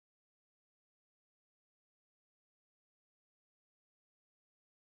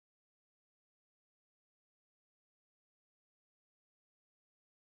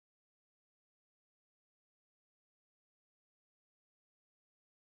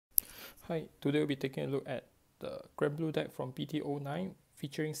Hi, today we'll be taking a look at the Granblue deck from BT09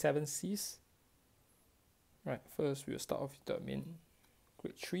 featuring 7 Cs. Right, first we'll start off with the main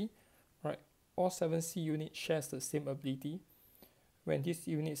grade 3. Right, all 7 C units shares the same ability. When this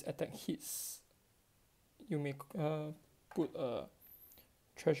unit's attack hits, you may put a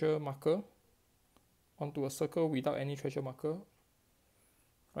treasure marker onto a circle without any treasure marker.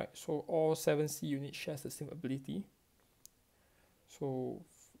 Right, so all 7 C units shares the same ability. So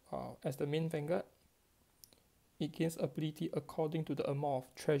as the main vanguard, it gains ability according to the amount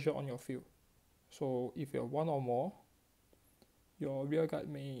of treasure on your field. So if you're 1 or more, your rearguard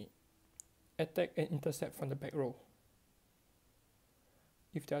may attack and intercept from the back row.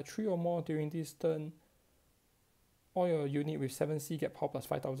 If there are 3 or more during this turn, all your unit with 7C get power plus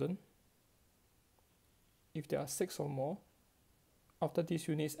 5000. If there are 6 or more, after this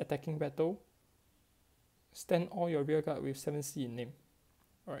unit's attacking battle, stand all your rearguard with 7C in name.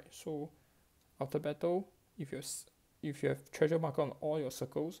 Alright, so after battle, if you have treasure marker on all your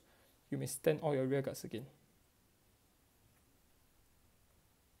circles, you may stand all your rearguards again.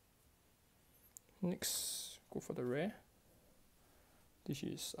 Next, go for the rare. This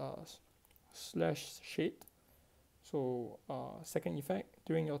is slash shade. So second effect,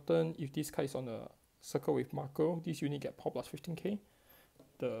 during your turn, if this card is on a circle with marker, this unit get power plus 15k.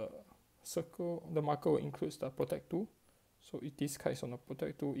 The marker includes the protect 2. So if this card is on a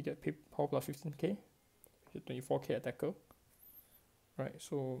protect 2, you get power plus 15k. 24k attacker. Right,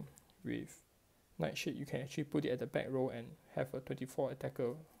 so with Nightshade, you can actually put it at the back row and have a 24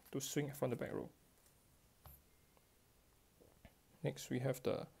 attacker to swing from the back row. Next, we have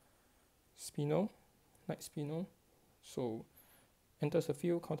the Spinel, Night Spinel. So enters the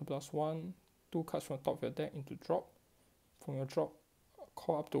field, counter plus 1, 2 cards from the top of your deck into drop. From your drop,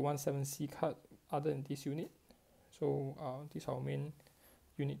 call up to 1 7C card other than this unit. So this is our main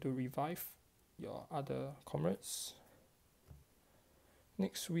unit to revive your other comrades.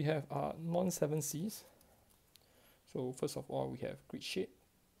 Next, we have non-7Cs. So first of all, we have Grid Shade.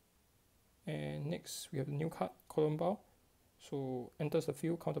 And next, we have the new card, Columbine. So enters the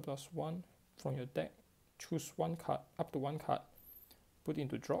field, counter plus 1 from your deck. Choose 1 card, up to 1 card, put it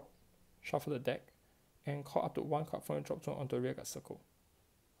into drop, shuffle the deck, and call up to 1 card from the drop zone onto the rearguard circle.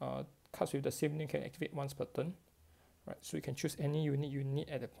 Cards with the same name can activate once per turn. Right, so you can choose any unit you need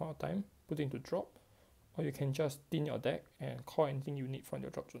at that point of time, put it into drop, or you can just thin your deck and call anything you need from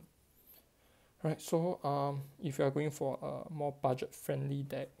your drop zone. Right, so if you are going for a more budget friendly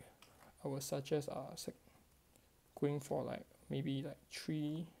deck, I would suggest going for maybe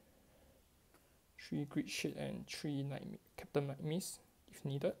 3 Grid Shade and 3 Captain Night Mist if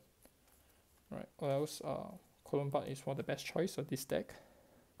needed. Right, or else Columbine is one of the best choice of this deck.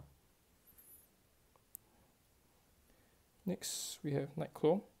 Next, we have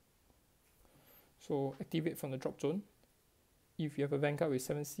Nightclaw. So activate from the drop zone. If you have a vanguard with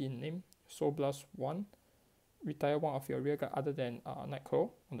 7C in name, Soul Blast 1, retire 1 of your rearguard other than Nightclaw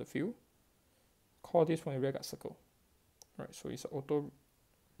on the field. Call this from your rearguard circle. Right, so it's an auto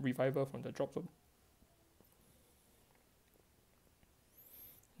revival from the drop zone.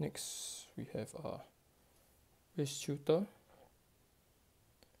 Next, we have Race Tutor.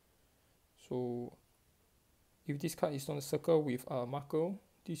 So if this card is on a circle with a marker,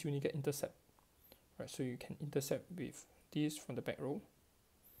 this unit get intercept. Right, so you can intercept with this from the back row.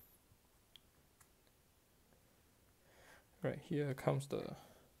 Right, here comes the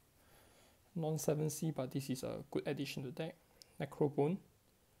non-7C, but this is a good addition to the deck. Necrobone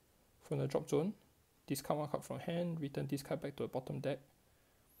from the drop zone. Discard 1 card from hand, return this card back to the bottom deck.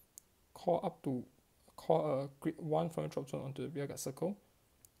 Call a grid 1 from the drop zone onto the rearguard circle.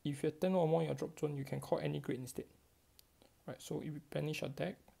 If you have 10 or more in your drop zone, you can call any grid instead. Right, so you replenish your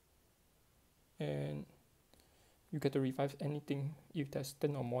deck and you get to revive anything if there's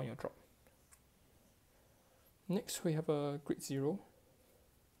 10 or more in your drop. Next, we have a Grid 0.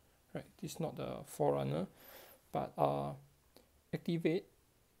 Right, this is not the Forerunner, but activate,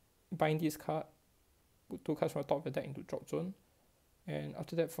 bind this card, put 2 cards from the top of the deck into drop zone, and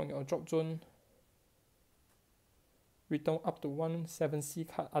after that from your drop zone, return up to 1 7C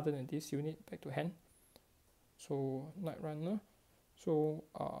card other than this unit back to hand. So Night Runner. So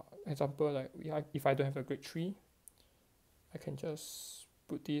example, if I don't have a grade 3, I can just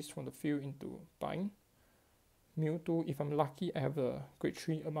put this from the field into bind. Mewtwo, if I'm lucky, I have a grade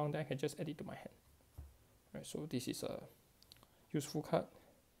 3 amount, then I can just add it to my hand. Right, so this is a useful card.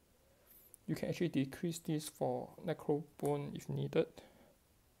 You can actually decrease this for Necrobone if needed.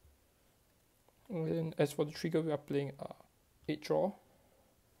 And then as for the trigger, we are playing 8 draw.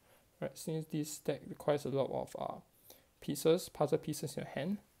 Right, since this deck requires a lot of puzzle pieces in your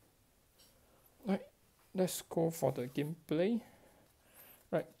hand, let's go for the gameplay.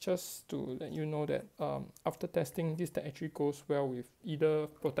 Right, just to let you know that after testing, this deck actually goes well with either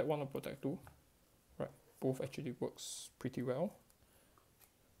Protect 1 or Protect 2. Right, both actually works pretty well.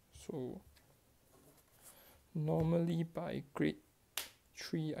 So normally by grade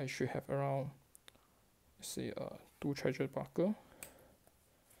 3, I should have around, let's say, 2 treasure marker.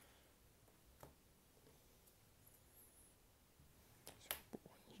 So put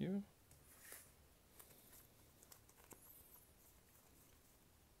one here.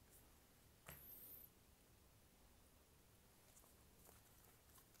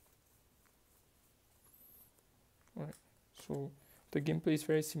 Alright, so the gameplay is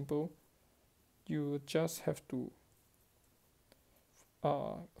very simple. You just have to,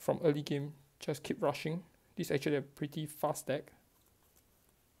 from early game, just keep rushing. This is actually a pretty fast deck.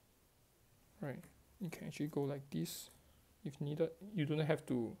 Right, you can actually go like this if needed. You don't have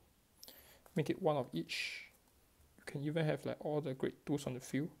to make it one of each. You can even have like all the grade 2s on the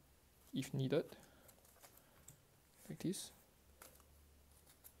field if needed. Like this.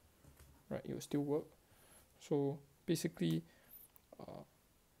 Right, it will still work. So basically,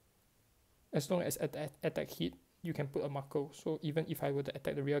 as long as attack hit, you can put a marker. So even if I were to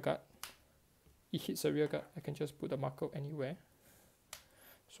attack the rear guard, it hits the rear guard, I can just put a marker anywhere.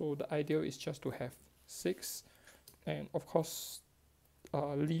 So the ideal is just to have 6, and of course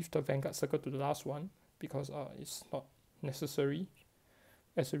leave the vanguard circle to the last one, because it's not necessary.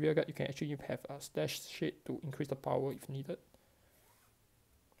 As a rear guard, you can actually have a stash shade to increase the power if needed.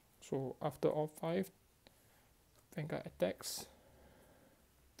 So after all 5, vanguard attacks.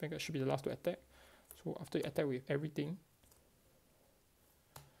 Vanguard should be the last to attack. So after you attack with everything,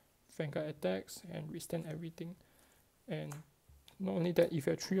 vanguard attacks and withstand everything. And not only that, if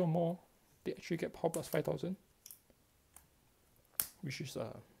you have 3 or more, they actually get power plus 5000, which is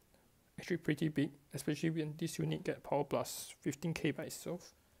actually pretty big, especially when this unit get power plus 15k by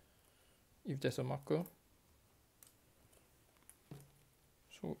itself, if there's a marker.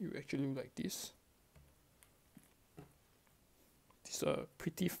 So you actually look like this. This is a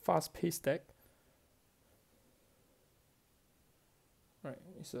pretty fast-paced deck. Right,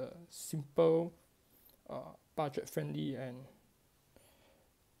 it's a simple, budget-friendly and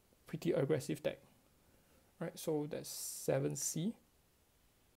pretty aggressive deck. Right, so that's 7C.